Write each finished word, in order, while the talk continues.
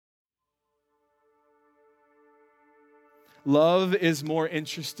Love is more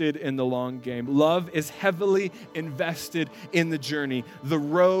interested in the long game. Love is heavily invested in the journey, the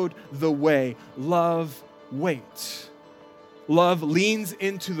road, the way. Love waits. Love leans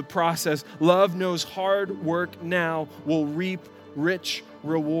into the process. Love knows hard work now will reap rich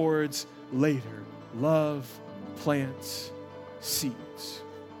rewards later. Love plants seeds.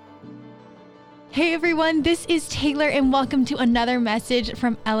 Hey everyone, this is Taylor and welcome to another message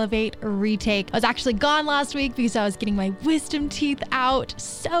from Elevate Retake. I was actually gone last week because I was getting my wisdom teeth out.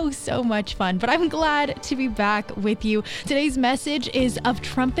 So much fun, but I'm glad to be back with you. Today's message is of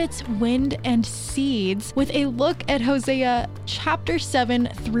trumpets, wind, and seeds with a look at Hosea chapter 7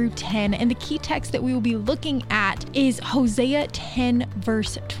 through 10. And the key text that we will be looking at is Hosea 10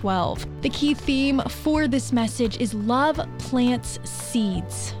 verse 12. The key theme for this message is love plants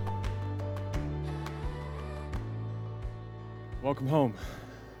seeds. Welcome home.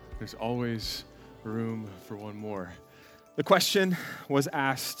 There's always room for one more. The question was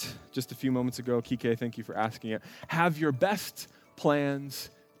asked just a few moments ago. Kike, thank you for asking it. Have your best plans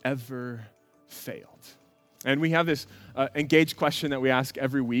ever failed? And we have this engaged question that we ask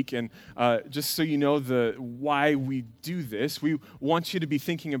every week. And just so you know why we do this, we want you to be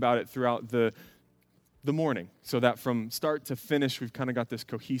thinking about it throughout the morning, so that from start to finish, we've kind of got this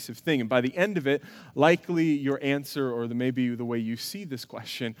cohesive thing. And by the end of it, likely your answer or maybe the way you see this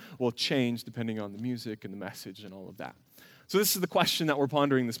question will change depending on the music and the message and all of that. So this is the question that we're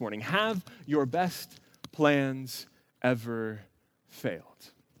pondering this morning. Have your best plans ever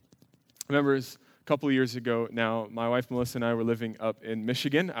failed? Remember, a couple of years ago now, my wife Melissa and I were living up in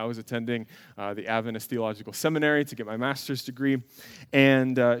Michigan. I was attending the Adventist Theological Seminary to get my master's degree,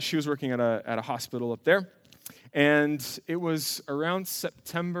 and she was working at a hospital up there. And it was around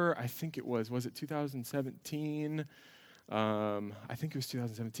September, I think it was it 2017? I think it was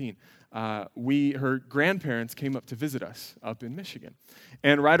 2017. Her grandparents came up to visit us up in Michigan.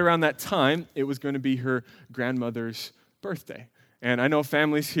 And right around that time, it was going to be her grandmother's birthday. And I know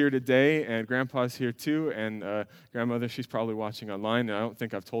family's here today, and Grandpa's here too, and Grandmother, she's probably watching online, and I don't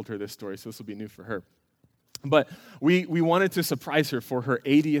think I've told her this story, so this will be new for her. But we wanted to surprise her for her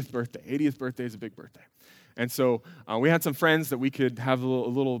 80th birthday. 80th birthday is a big birthday. And so we had some friends that we could have a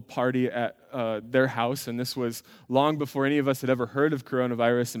little party at their house, and this was long before any of us had ever heard of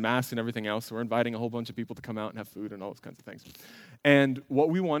coronavirus and masks and everything else, so we're inviting a whole bunch of people to come out and have food and all those kinds of things. And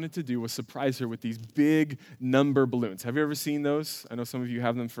what we wanted to do was surprise her with these big number balloons. Have you ever seen those? I know some of you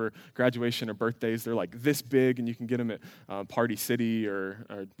have them for graduation or birthdays. They're like this big, and you can get them at Party City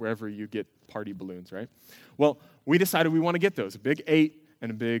or wherever you get party balloons, right? Well, we decided we want to get those, a big 8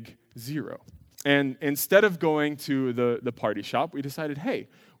 and a big 0. And instead of going to the party shop, we decided, hey,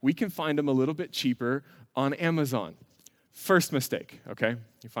 we can find them a little bit cheaper on Amazon. First mistake, okay?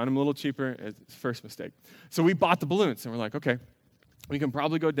 You find them a little cheaper, it's first mistake. So we bought the balloons, and we're like, okay, we can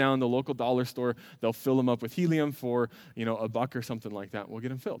probably go down the local dollar store. They'll fill them up with helium for, $1 or something like that. We'll get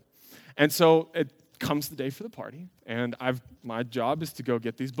them filled. And so it comes the day for the party, and my job is to go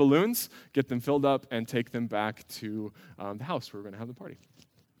get these balloons, get them filled up, and take them back to the house where we're going to have the party.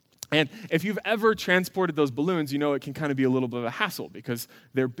 And if you've ever transported those balloons, you know it can kind of be a little bit of a hassle because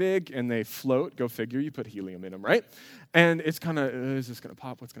they're big and they float. Go figure, you put helium in them, right? And it's kind of, is this going to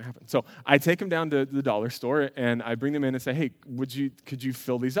pop? What's going to happen? So I take them down to the dollar store and I bring them in and say, hey, could you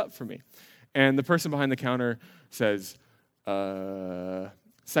fill these up for me? And the person behind the counter says,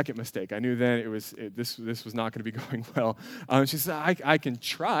 second mistake. I knew then this was not going to be going well. She said, I can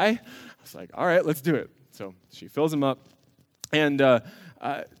try. I was like, all right, let's do it. So she fills them up and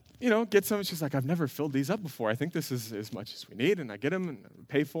get some. She's like, I've never filled these up before. I think this is as much as we need. And I get them and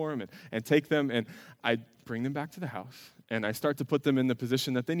pay for them and take them. And I bring them back to the house. And I start to put them in the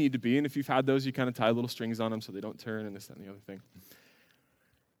position that they need to be. And if you've had those, you kind of tie little strings on them so they don't turn and this, that, and the other thing.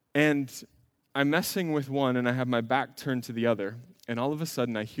 And I'm messing with one, and I have my back turned to the other. And all of a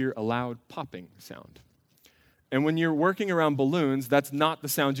sudden, I hear a loud popping sound. And when you're working around balloons, that's not the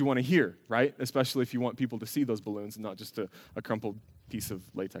sound you want to hear, right? Especially if you want people to see those balloons and not just a crumpled piece of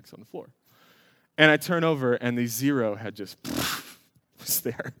latex on the floor. And I turn over, and the 0 had just was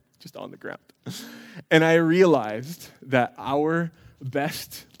there, just on the ground. And I realized that our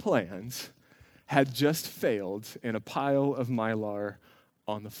best plans had just failed in a pile of Mylar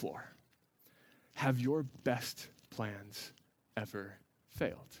on the floor. Have your best plans ever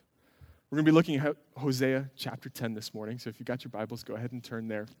failed? We're going to be looking at Hosea chapter 10 this morning, so if you've got your Bibles, go ahead and turn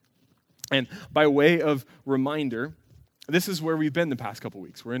there. And by way of reminder, this is where we've been the past couple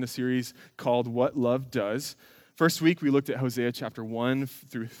weeks. We're in a series called What Love Does. First week, we looked at Hosea chapter 1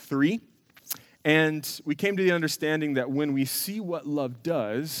 through 3, and we came to the understanding that when we see what love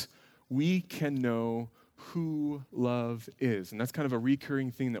does, we can know who love is. And that's kind of a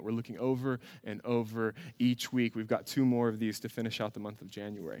recurring theme that we're looking over and over each week. We've got 2 more of these to finish out the month of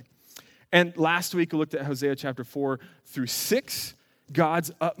January. And last week we looked at Hosea chapter 4 through 6.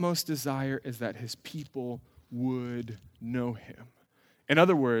 God's utmost desire is that his people would know him. In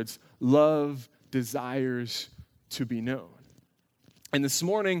other words, love desires to be known. And this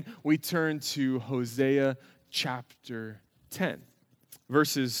morning we turn to Hosea chapter 10,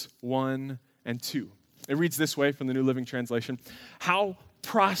 verses 1 and 2. It reads this way from the New Living Translation: "How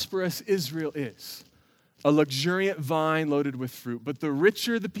prosperous Israel is, a luxuriant vine loaded with fruit. But the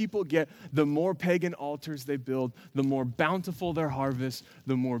richer the people get, the more pagan altars they build, the more bountiful their harvest,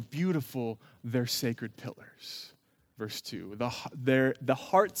 the more beautiful their sacred pillars." Verse 2, the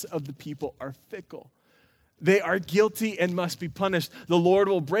hearts of the people are fickle. They are guilty and must be punished. The Lord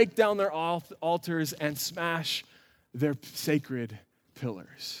will break down their altars and smash their sacred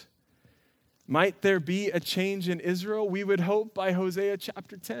pillars. Might there be a change in Israel? We would hope by Hosea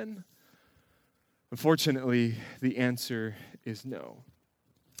chapter 10. Unfortunately, the answer is no.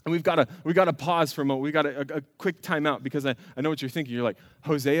 And we've got to pause for a moment. We've got a quick time out because I know what you're thinking. You're like,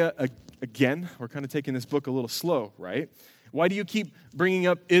 Hosea again? We're kind of taking this book a little slow, right? Why do you keep bringing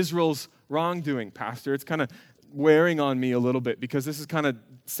up Israel's wrongdoing, Pastor? It's kind of wearing on me a little bit because this is kind of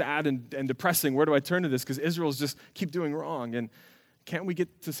sad and depressing. Where do I turn to this? Because Israel's just keep doing wrong. And can't we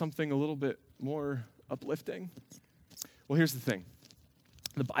get to something a little bit more uplifting? Well, here's the thing.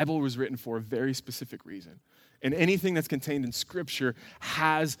 The Bible was written for a very specific reason. And anything that's contained in Scripture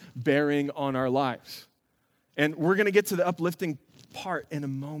has bearing on our lives. And we're going to get to the uplifting part in a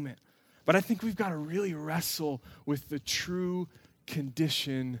moment. But I think we've got to really wrestle with the true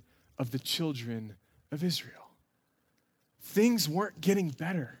condition of the children of Israel. Things weren't getting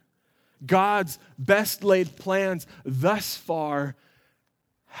better. God's best laid plans thus far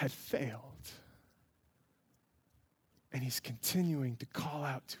had failed. And he's continuing to call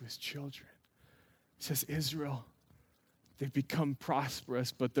out to his children. He says, Israel, they've become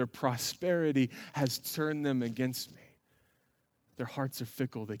prosperous, but their prosperity has turned them against me. Their hearts are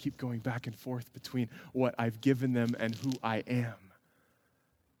fickle. They keep going back and forth between what I've given them and who I am.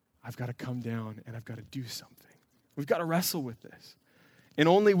 I've got to come down and I've got to do something. We've got to wrestle with this. And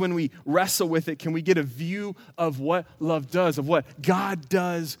only when we wrestle with it can we get a view of what love does, of what God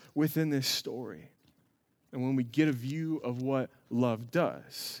does within this story. And when we get a view of what love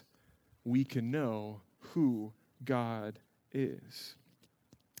does, we can know who God is.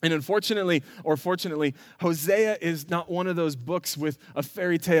 And unfortunately, or fortunately, Hosea is not one of those books with a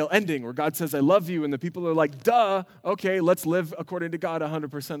fairy tale ending where God says, I love you, and the people are like, duh, okay, let's live according to God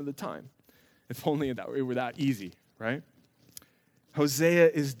 100% of the time. If only it were that easy, right?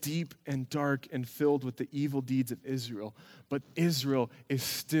 Hosea is deep and dark and filled with the evil deeds of Israel, but Israel is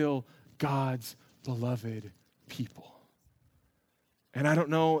still God's beloved people. And I don't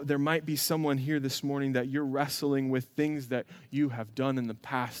know, there might be someone here this morning that you're wrestling with things that you have done in the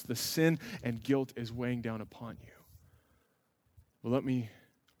past. The sin and guilt is weighing down upon you. Well, let me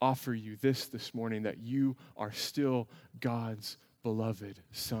offer you this morning, that you are still God's beloved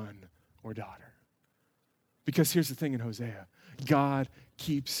son or daughter. Because here's the thing in Hosea, God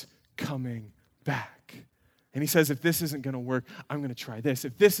keeps coming back. And he says, if this isn't going to work, I'm going to try this.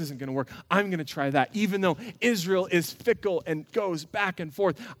 If this isn't going to work, I'm going to try that. Even though Israel is fickle and goes back and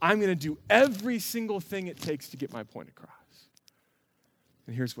forth, I'm going to do every single thing it takes to get my point across.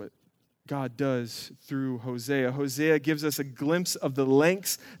 And here's what God does through Hosea. Hosea gives us a glimpse of the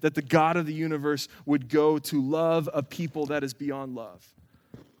lengths that the God of the universe would go to love a people that is beyond love.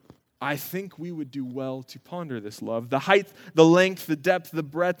 I think we would do well to ponder this love. The height, the length, the depth, the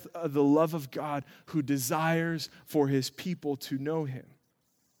breadth of the love of God who desires for his people to know him.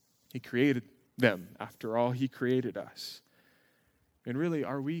 He created them. After all, he created us. And really,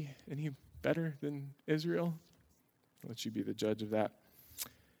 are we any better than Israel? I'll let you be the judge of that.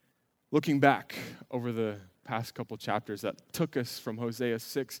 Looking back over the past couple chapters that took us from Hosea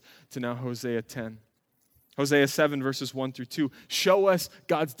 6 to now Hosea 10. Hosea 7, verses 1 through 2, show us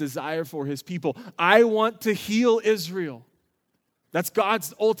God's desire for his people. I want to heal Israel. That's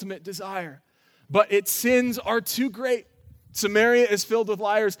God's ultimate desire. But its sins are too great. Samaria is filled with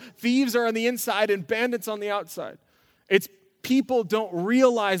liars. Thieves are on the inside and bandits on the outside. Its people don't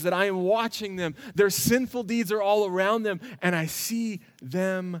realize that I am watching them. Their sinful deeds are all around them, and I see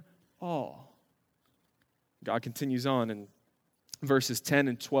them all. God continues on in verses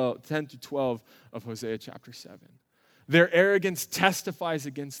 10 to 12 of Hosea chapter 7. Their arrogance testifies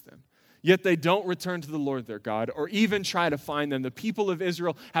against them, yet they don't return to the Lord their God or even try to find them. The people of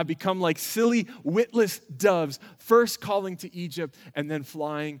Israel have become like silly, witless doves, first calling to Egypt and then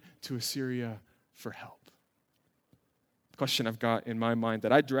flying to Assyria for help. question I've got in my mind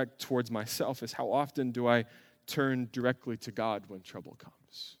that I direct towards myself is, how often do I turn directly to God when trouble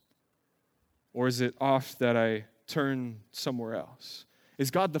comes? Or is it oft that I turn somewhere else? Is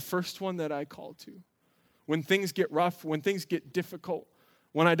God the first one that I call to? When things get rough, when things get difficult,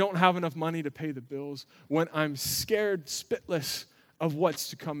 when I don't have enough money to pay the bills, when I'm scared spitless of what's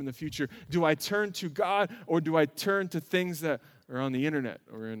to come in the future, do I turn to God, or do I turn to things that are on the internet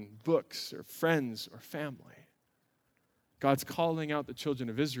or in books or friends or family? God's calling out the children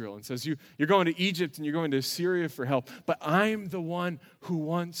of Israel and says, you're going to Egypt and you're going to Assyria for help, but I'm the one who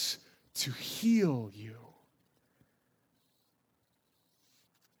wants to heal you.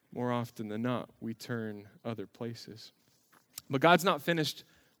 More often than not, we turn other places. But God's not finished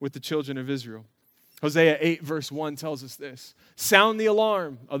with the children of Israel. Hosea 8 verse 1 tells us this. Sound the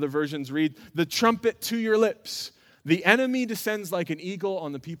alarm, other versions read, the trumpet to your lips. The enemy descends like an eagle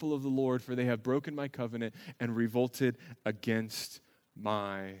on the people of the Lord, for they have broken my covenant and revolted against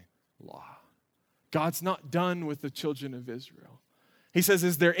my law. God's not done with the children of Israel. He says,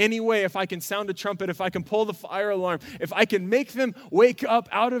 is there any way, if I can sound a trumpet, if I can pull the fire alarm, if I can make them wake up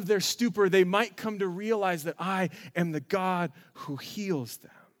out of their stupor, they might come to realize that I am the God who heals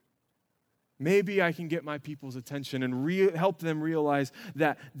them. Maybe I can get my people's attention and help them realize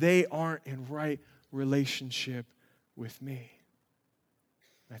that they aren't in right relationship with me.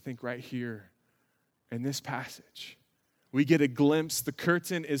 I think right here in this passage, we get a glimpse, the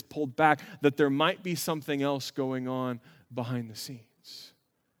curtain is pulled back, that there might be something else going on behind the scenes.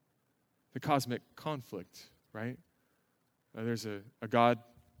 The cosmic conflict, right? There's a God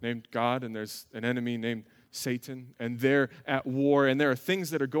named God, and there's an enemy named Satan, and they're at war, and there are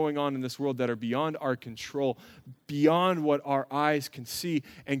things that are going on in this world that are beyond our control, beyond what our eyes can see,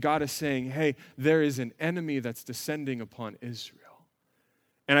 and God is saying, hey, there is an enemy that's descending upon Israel.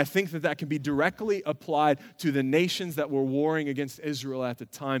 And I think that can be directly applied to the nations that were warring against Israel at the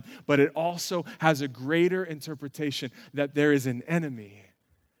time, but it also has a greater interpretation that there is an enemy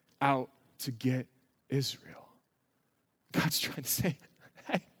out to get Israel. God's trying to say,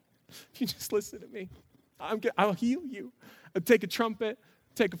 hey, if you just listen to me, I'll heal you. I'll take a trumpet,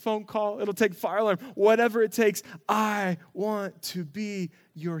 take a phone call, it'll take a fire alarm, whatever it takes. I want to be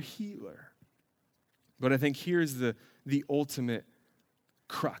your healer. But I think here's the ultimate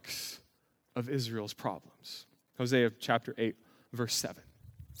crux of Israel's problems. Hosea chapter 8, verse 7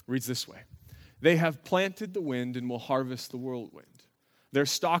 reads this way. They have planted the wind and will harvest the whirlwind. Their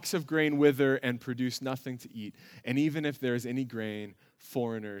stalks of grain wither and produce nothing to eat. And even if there is any grain,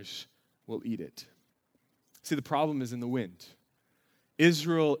 foreigners will eat it. See, the problem is in the wind.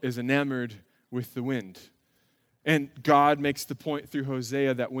 Israel is enamored with the wind. And God makes the point through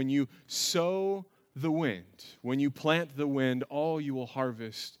Hosea that when you sow the wind, when you plant the wind, all you will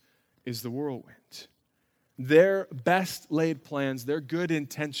harvest is the whirlwind. Their best laid plans, their good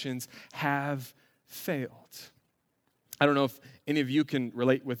intentions have failed. I don't know if any of you can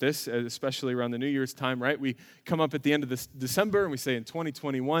relate with this, especially around the New Year's time, right? We come up at the end of this December and we say in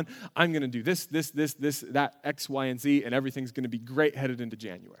 2021, I'm going to do this, that, X, Y, and Z, and everything's going to be great headed into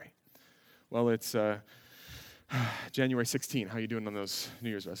January. Well, it's January 16. How are you doing on those New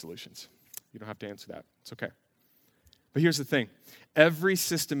Year's resolutions? You don't have to answer that. It's okay. But here's the thing. Every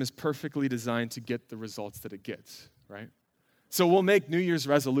system is perfectly designed to get the results that it gets, right? So we'll make New Year's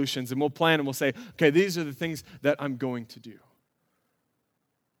resolutions and we'll plan and we'll say, okay, these are the things that I'm going to do.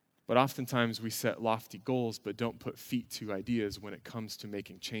 But oftentimes we set lofty goals but don't put feet to ideas when it comes to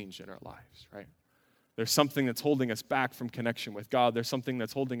making change in our lives, right? There's something that's holding us back from connection with God. There's something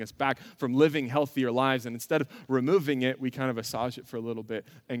that's holding us back from living healthier lives. And instead of removing it, we kind of massage it for a little bit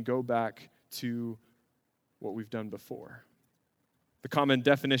and go back to what we've done before. The common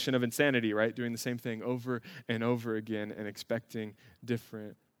definition of insanity, right? Doing the same thing over and over again and expecting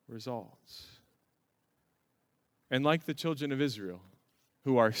different results. And like the children of Israel,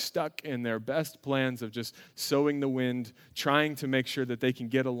 who are stuck in their best plans of just sowing the wind, trying to make sure that they can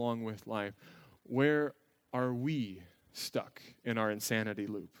get along with life, where are we stuck in our insanity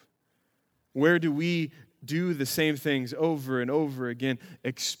loop? Where do we do the same things over and over again,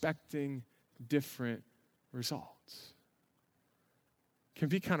 expecting different results? Can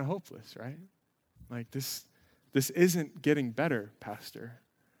be kind of hopeless, right? Like this isn't getting better, Pastor.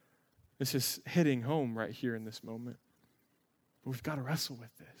 This is hitting home right here in this moment. But we've got to wrestle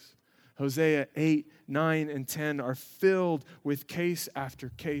with this. Hosea 8, 9, and 10 are filled with case after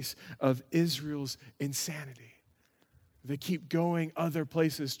case of Israel's insanity. They keep going other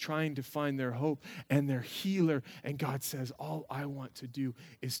places trying to find their hope and their healer. And God says, all I want to do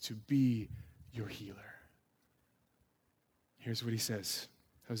is to be your healer. Here's what he says,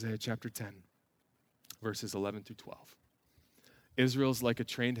 Hosea chapter 10, verses 11 through 12. Israel's like a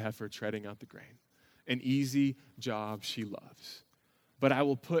trained heifer treading out the grain, an easy job she loves. But I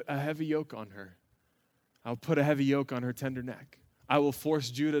will put a heavy yoke on her. I'll put a heavy yoke on her tender neck. I will force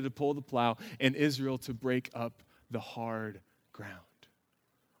Judah to pull the plow and Israel to break up the hard ground.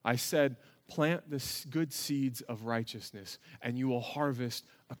 I said, plant the good seeds of righteousness, and you will harvest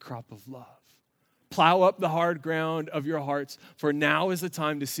a crop of love. Plow up the hard ground of your hearts, for now is the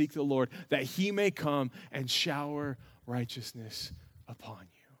time to seek the Lord, that he may come and shower righteousness upon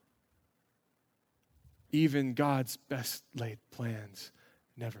you. Even God's best laid plans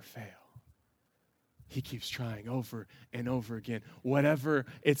never fail. He keeps trying over and over again, whatever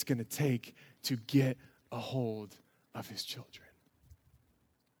it's going to take to get a hold of his children.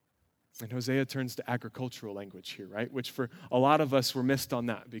 And Hosea turns to agricultural language here, right? Which for a lot of us, we're missed on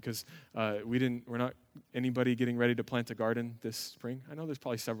that because we're not anybody getting ready to plant a garden this spring. I know there's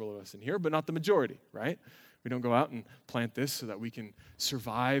probably several of us in here, but not the majority, right? We don't go out and plant this so that we can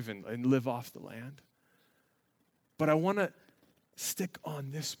survive and live off the land. But I want to stick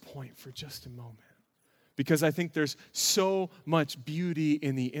on this point for just a moment, because I think there's so much beauty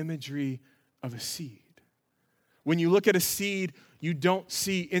in the imagery of a seed. When you look at a seed, you don't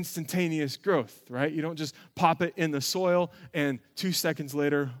see instantaneous growth, right? You don't just pop it in the soil and 2 seconds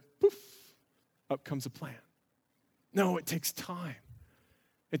later, poof, up comes a plant. No, it takes time.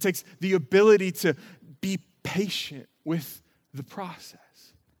 It takes the ability to be patient with the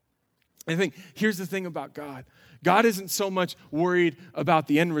process. I think here's the thing about God. God isn't so much worried about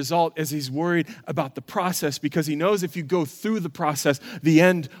the end result as he's worried about the process, because he knows if you go through the process, the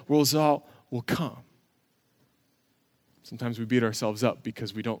end result will come. Sometimes we beat ourselves up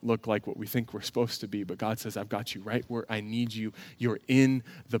because we don't look like what we think we're supposed to be, but God says, I've got you right where I need you. You're in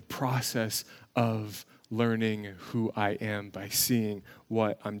the process of learning who I am by seeing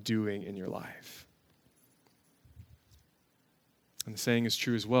what I'm doing in your life. And the saying is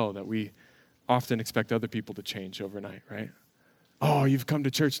true as well, that we often expect other people to change overnight, right? Oh, you've come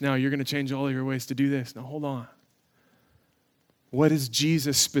to church now, you're going to change all of your ways to do this. Now, hold on. What is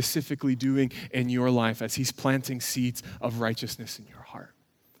Jesus specifically doing in your life as he's planting seeds of righteousness in your heart?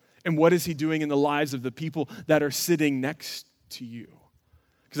 And what is he doing in the lives of the people that are sitting next to you?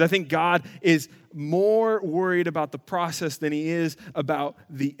 Because I think God is more worried about the process than he is about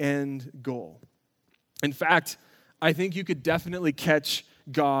the end goal. In fact, I think you could definitely catch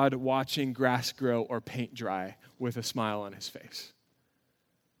God watching grass grow or paint dry with a smile on his face.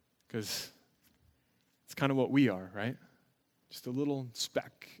 Because it's kind of what we are, right? Just a little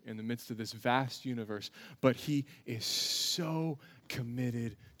speck in the midst of this vast universe. But he is so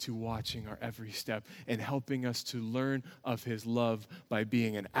committed to watching our every step and helping us to learn of his love by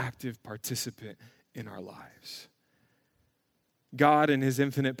being an active participant in our lives. God in his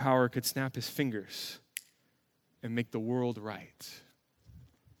infinite power could snap his fingers and make the world right.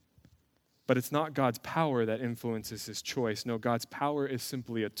 But it's not God's power that influences his choice. No, God's power is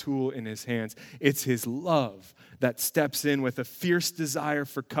simply a tool in his hands. It's his love that steps in with a fierce desire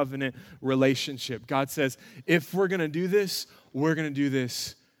for covenant relationship. God says, if we're going to do this, we're going to do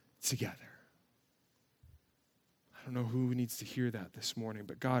this together. I don't know who needs to hear that this morning,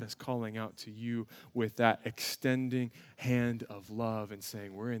 but God is calling out to you with that extending hand of love and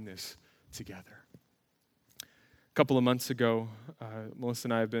saying, we're in this together. A couple of months ago, Melissa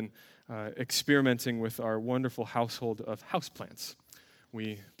and I have been experimenting with our wonderful household of houseplants.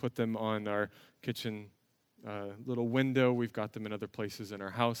 We put them on our kitchen little window. We've got them in other places in our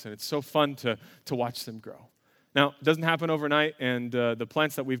house, and it's so fun to watch them grow. Now, it doesn't happen overnight, and the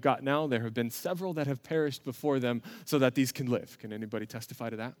plants that we've got now, there have been several that have perished before them so that these can live. Can anybody testify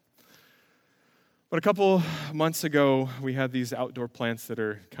to that? But a couple months ago, we had these outdoor plants that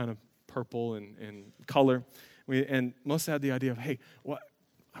are kind of purple in color. And Melissa had the idea of, hey,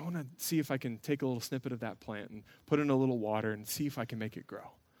 I want to see if I can take a little snippet of that plant and put it in a little water and see if I can make it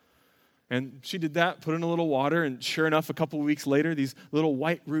grow. And she did that, put in a little water, and sure enough, a couple of weeks later, these little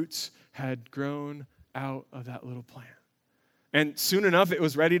white roots had grown out of that little plant. And soon enough, it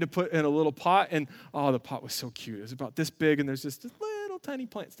was ready to put in a little pot, and the pot was so cute. It was about this big, and there's just this little tiny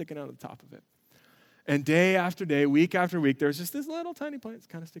plant sticking out of the top of it. And day after day, week after week, there was just this little tiny plant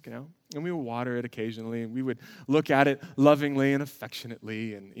kind of sticking out. And we would water it occasionally, and we would look at it lovingly and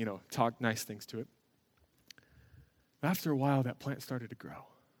affectionately and, talk nice things to it. But after a while, that plant started to grow.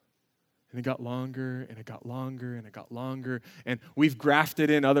 And it got longer, and it got longer, and it got longer. And we've grafted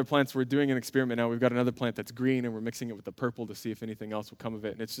in other plants. We're doing an experiment now. We've got another plant that's green, and we're mixing it with the purple to see if anything else will come of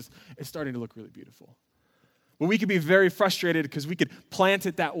it. And it's starting to look really beautiful. But we could be very frustrated because we could plant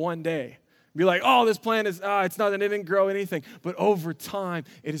it that one day. Be like, oh, this plant is, it didn't grow anything. But over time,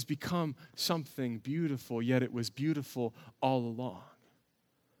 it has become something beautiful, yet it was beautiful all along.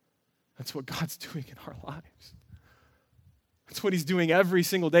 That's what God's doing in our lives. That's what he's doing every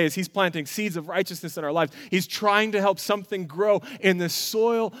single day as he's planting seeds of righteousness in our lives. He's trying to help something grow in the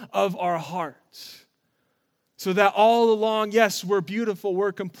soil of our hearts. So that all along, yes, we're beautiful,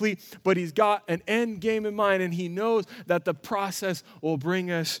 we're complete, but he's got an end game in mind, and he knows that the process will bring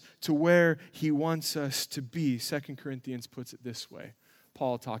us to where he wants us to be. 2 Corinthians puts it this way,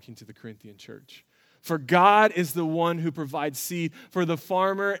 Paul talking to the Corinthian church. For God is the one who provides seed for the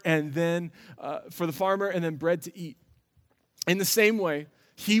farmer and then bread to eat. In the same way,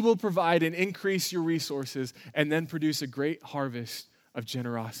 he will provide and increase your resources and then produce a great harvest of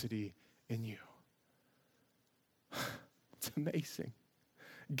generosity in you. It's amazing.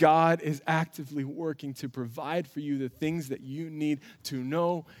 God is actively working to provide for you the things that you need to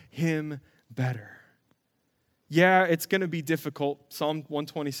know him better. Yeah, it's going to be difficult. Psalm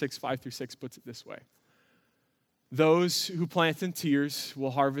 126, 5-6 puts it this way. Those who plant in tears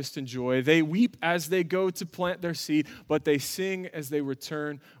will harvest in joy. They weep as they go to plant their seed, but they sing as they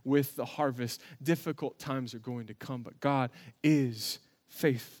return with the harvest. Difficult times are going to come, but God is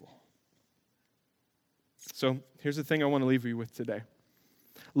faithful. So here's the thing I want to leave you with today.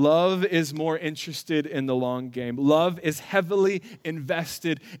 Love is more interested in the long game. Love is heavily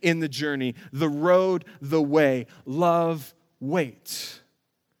invested in the journey, the road, the way. Love waits.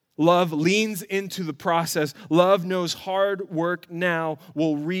 Love leans into the process. Love knows hard work now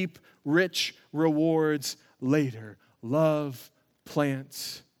will reap rich rewards later. Love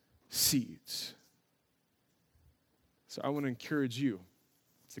plants seeds. So I want to encourage you,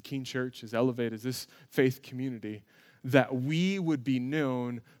 as the Keene Church, as Elevate, as this faith community, that we would be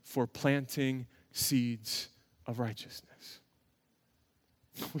known for planting seeds of righteousness.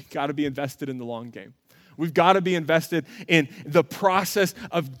 We've got to be invested in the long game. We've got to be invested in the process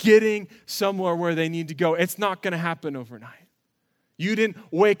of getting somewhere where they need to go. It's not going to happen overnight. You didn't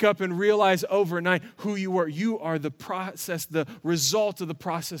wake up and realize overnight who you were. You are the process, the result of the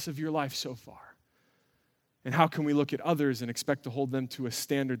process of your life so far. And how can we look at others and expect to hold them to a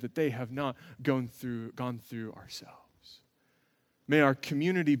standard that they have not gone through ourselves? May our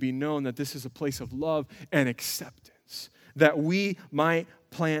community be known that this is a place of love and acceptance, that we might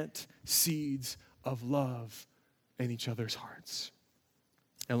plant seeds of love in each other's hearts.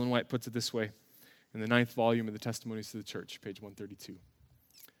 Ellen White puts it this way in the 9th volume of the Testimonies to the Church, page 132.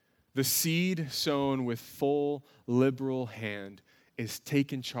 The seed sown with full liberal hand is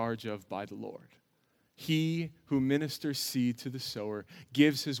taken charge of by the Lord. He who ministers seed to the sower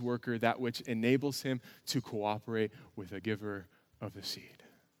gives his worker that which enables him to cooperate with the giver of the seed.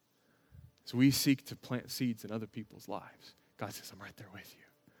 So we seek to plant seeds in other people's lives. God says, I'm right there with you.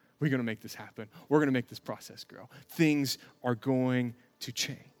 We're going to make this happen. We're going to make this process grow. Things are going to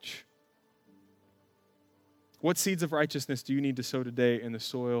change. What seeds of righteousness do you need to sow today in the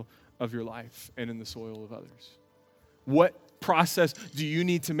soil of your life and in the soil of others? What process do you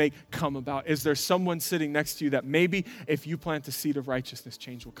need to make come about? Is there someone sitting next to you that maybe if you plant a seed of righteousness,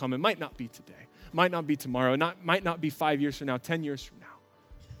 change will come? It might not be today. Might not be tomorrow. Might not be 5 years from now, 10 years from now.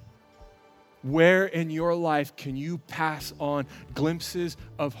 Where in your life can you pass on glimpses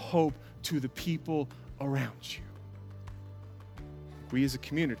of hope to the people around you? We as a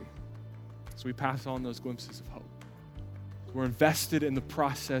community, so we pass on those glimpses of hope. We're invested in the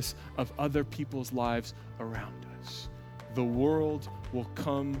process of other people's lives around us. The world will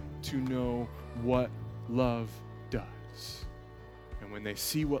come to know what love does. And when they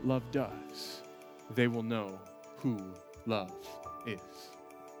see what love does, they will know who love is.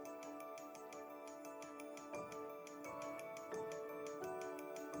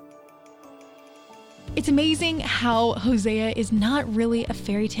 It's amazing how Hosea is not really a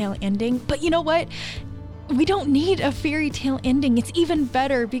fairy tale ending, but you know what? We don't need a fairy tale ending. It's even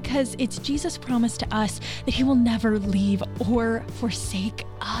better because it's Jesus' promise to us that he will never leave or forsake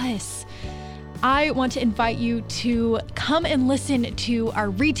us. I want to invite you to come and listen to our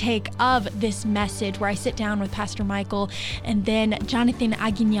retake of this message where I sit down with Pastor Michael and then Jonathan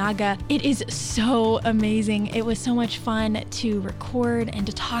Aguinaga. It is so amazing. It was so much fun to record and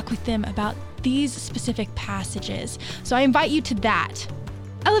to talk with them about these specific passages. So I invite you to that.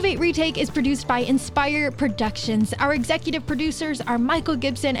 Elevate Retake is produced by Inspire Productions. Our executive producers are Michael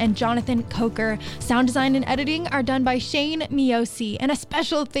Gibson and Jonathan Coker. Sound design and editing are done by Shane Miosi. And a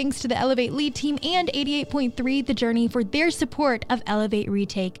special thanks to the Elevate Lead Team and 88.3 The Journey for their support of Elevate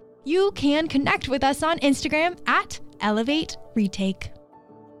Retake. You can connect with us on Instagram at Elevate Retake.